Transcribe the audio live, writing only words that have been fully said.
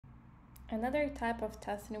Another type of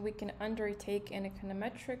testing we can undertake in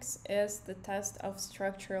econometrics is the test of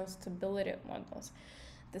structural stability models,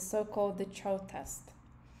 the so-called the Chow test.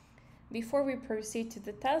 Before we proceed to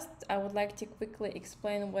the test, I would like to quickly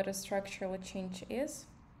explain what a structural change is.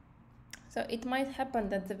 So it might happen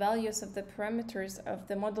that the values of the parameters of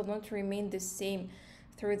the model don't remain the same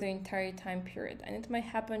through the entire time period, and it might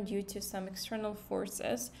happen due to some external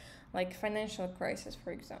forces like financial crisis,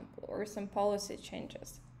 for example, or some policy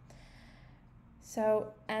changes.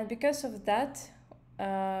 So, and because of that,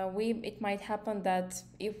 it might happen that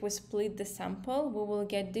if we split the sample, we will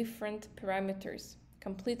get different parameters,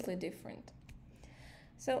 completely different.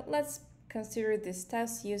 So let's consider this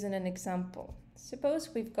test using an example. Suppose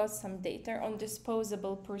we've got some data on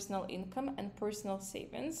disposable personal income and personal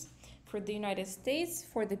savings for the United States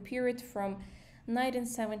for the period from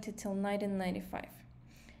 1970 till 1995.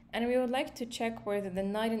 And we would like to check whether the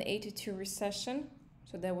 1982 recession,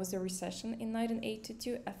 so there was a recession in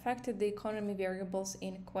 1982, affected the economy variables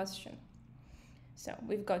in question. So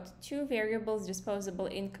we've got two variables, disposable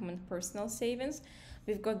income and personal savings.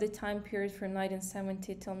 We've got the time period from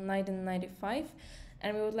 1970 till 1995,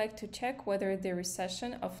 and we would like to check whether the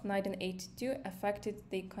recession of 1982 affected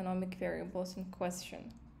the economic variables in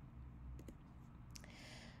question.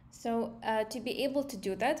 So to be able to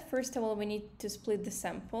do that, first of all, we need to split the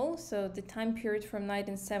sample. So the time period from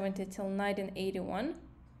 1970 till 1981.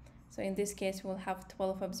 So in this case, we'll have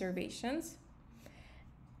 12 observations.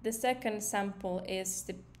 The second sample is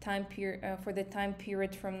the time period for the time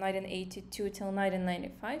period from 1982 till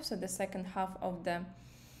 1995. So the second half of the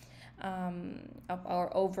of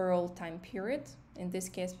our overall time period. In this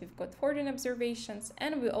case, we've got 14 observations,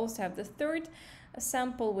 and we also have the third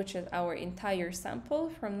sample, which is our entire sample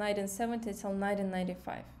from 1970 till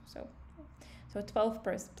 1995. So 12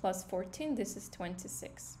 plus 14, this is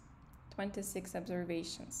 26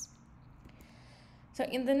 observations. So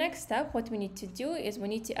in the next step, what we need to do is we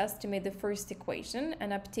need to estimate the first equation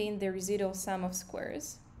and obtain the residual sum of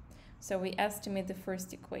squares. So we estimate the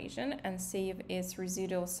first equation and save its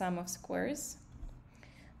residual sum of squares.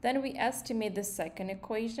 Then we estimate the second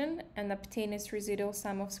equation and obtain its residual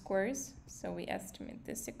sum of squares. So we estimate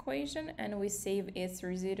this equation and we save its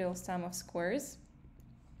residual sum of squares.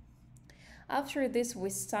 After this, we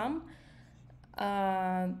sum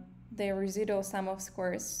the residual sum of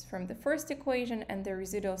squares from the first equation and the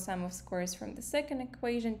residual sum of squares from the second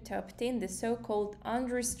equation to obtain the so-called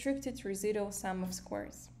unrestricted residual sum of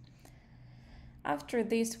squares. After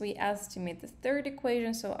this, we estimate the third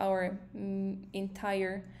equation, so our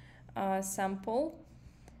entire sample,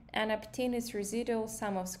 and obtain its residual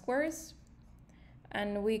sum of squares.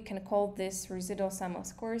 And we can call this residual sum of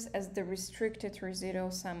squares as the restricted residual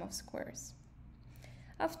sum of squares.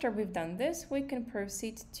 After we've done this, we can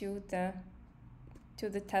proceed to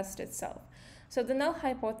the test itself. So the null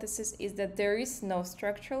hypothesis is that there is no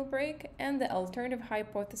structural break, and the alternative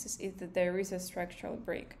hypothesis is that there is a structural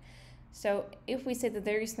break. So if we say that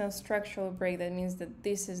there is no structural break, that means that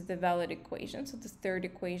this is the valid equation. So the third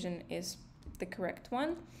equation is the correct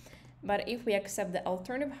one. But if we accept the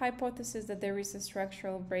alternative hypothesis that there is a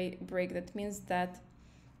structural break, that means that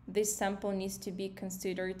this sample needs to be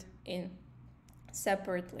considered in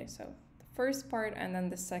separately. So the first part and then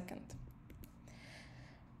the second.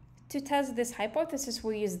 To test this hypothesis,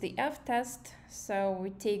 we use the F-test. So we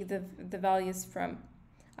take the values from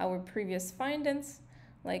our previous findings,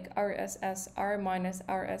 like RSSR minus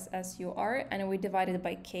RSSUR, and we divide it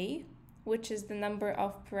by K, which is the number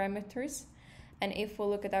of parameters. And if we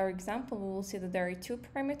look at our example, we will see that there are two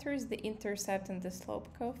parameters, the intercept and the slope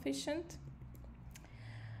coefficient.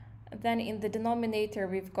 Then in the denominator,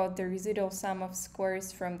 we've got the residual sum of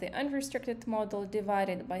squares from the unrestricted model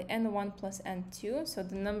divided by N1 plus N2, so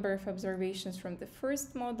the number of observations from the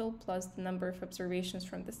first model plus the number of observations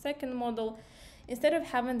from the second model. Instead of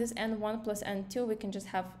having this N1 plus N2, we can just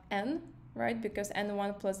have N, right? Because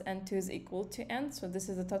N1 plus N2 is equal to N, so this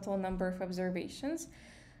is the total number of observations,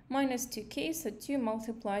 minus 2K, so 2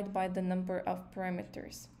 multiplied by the number of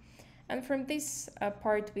parameters. And from this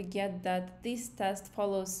part, we get that this test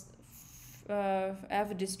follows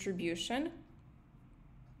F distribution.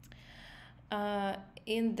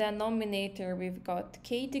 In the numerator, we've got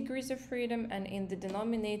K degrees of freedom, and in the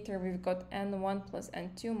denominator, we've got N1 plus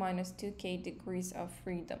N2 minus 2K degrees of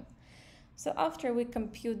freedom. So after we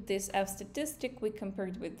compute this F statistic, we compare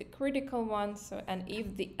it with the critical one. So, and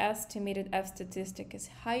if the estimated F statistic is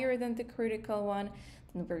higher than the critical one,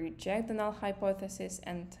 then we reject the null hypothesis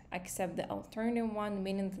and accept the alternative one,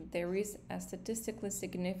 meaning that there is a statistically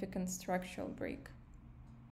significant structural break.